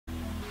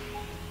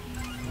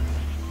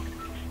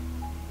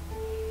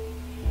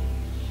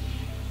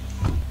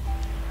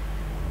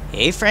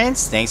Hey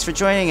friends, thanks for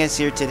joining us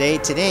here today.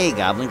 Today,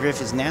 Goblin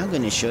Griff is now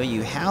going to show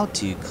you how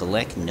to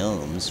collect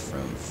gnomes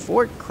from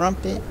Fort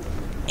Crumpet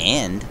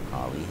and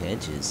Holly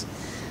Hedges.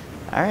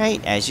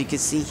 Alright, as you can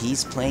see,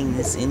 he's playing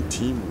this in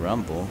Team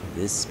Rumble.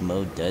 This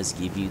mode does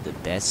give you the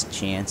best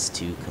chance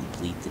to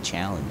complete the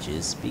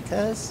challenges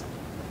because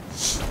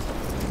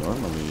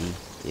normally,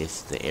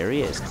 if the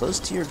area is close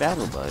to your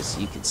battle bus,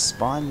 you can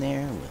spawn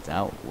there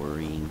without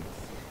worrying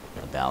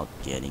about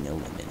getting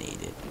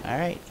eliminated.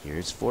 Alright,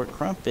 here's Fort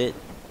Crumpet.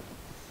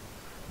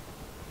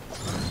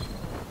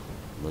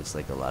 Looks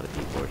like a lot of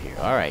people are here.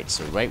 Alright,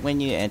 so right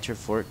when you enter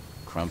Fort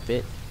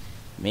Crumpet,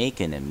 make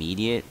an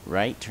immediate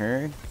right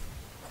turn,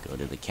 go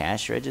to the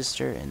cash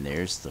register, and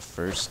there's the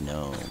first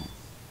gnome.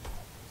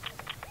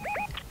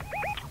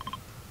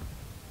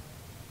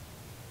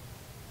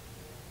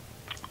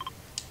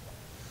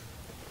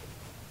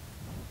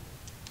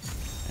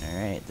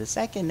 Alright, the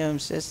second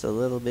gnome's just a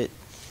little bit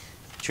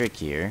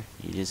trickier.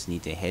 You just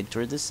need to head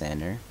toward the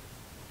center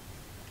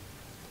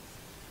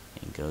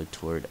and go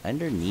toward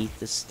underneath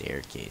the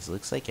staircase.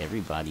 Looks like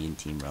everybody in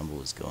Team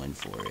Rumble is going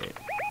for it.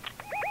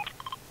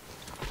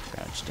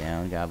 Crouch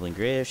down, Goblin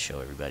Griff, show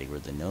everybody where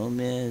the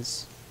gnome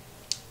is,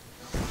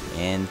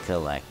 and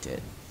collect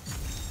it.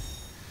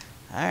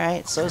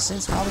 Alright, so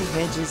since Holly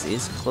Hedges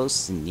is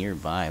close and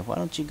nearby, why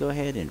don't you go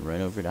ahead and run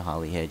over to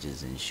Holly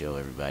Hedges and show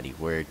everybody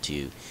where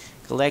to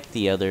collect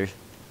the other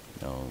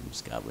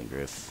gnomes, Goblin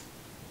Griff.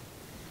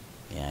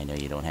 Yeah, I know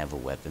you don't have a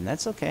weapon.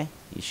 That's okay.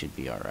 You should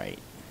be alright.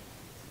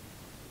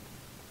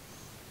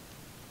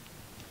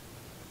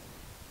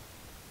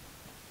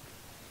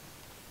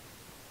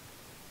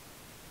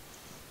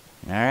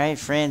 Alright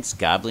friends,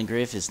 Goblin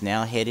Griff is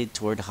now headed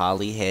toward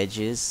Holly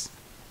Hedges,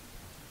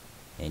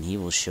 and he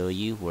will show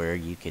you where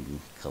you can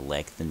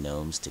collect the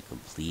gnomes to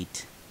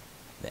complete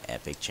the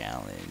epic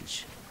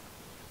challenge.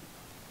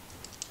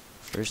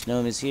 First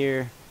gnome is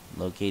here,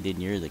 located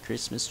near the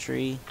Christmas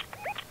tree.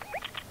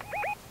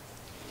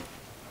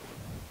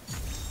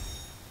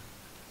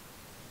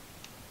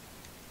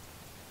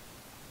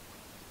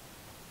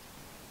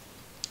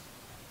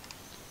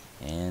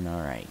 And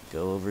alright,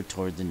 go over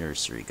toward the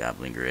nursery,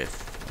 Goblin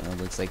Griff. Well,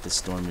 looks like the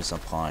storm is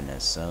upon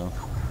us, so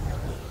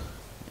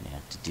I'm gonna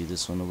have to do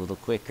this one a little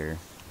quicker.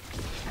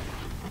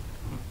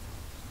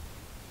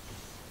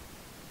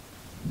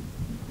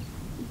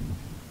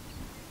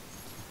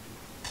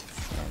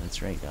 Yeah,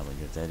 that's right, Goblin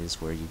Griff. That is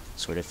where you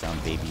sort of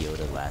found Baby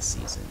Yoda last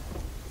season.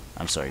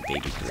 I'm sorry,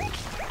 Baby Groot.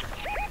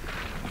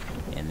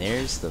 And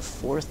there's the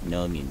fourth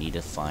gnome you need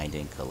to find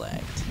and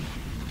collect.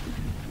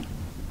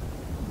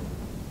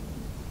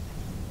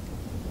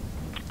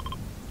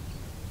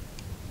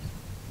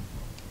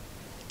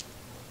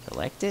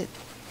 Collect it,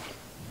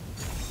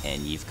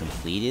 and you've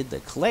completed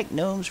the Collect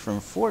Gnomes from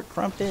Fort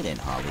Crumpet and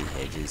Holly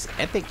Hedges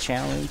Epic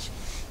Challenge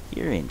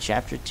here in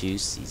Chapter 2,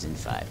 Season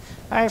 5.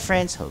 Alright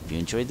friends, hope you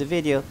enjoyed the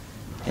video.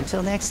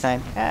 Until next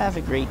time, have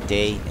a great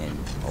day, and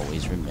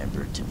always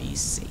remember to be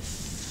safe.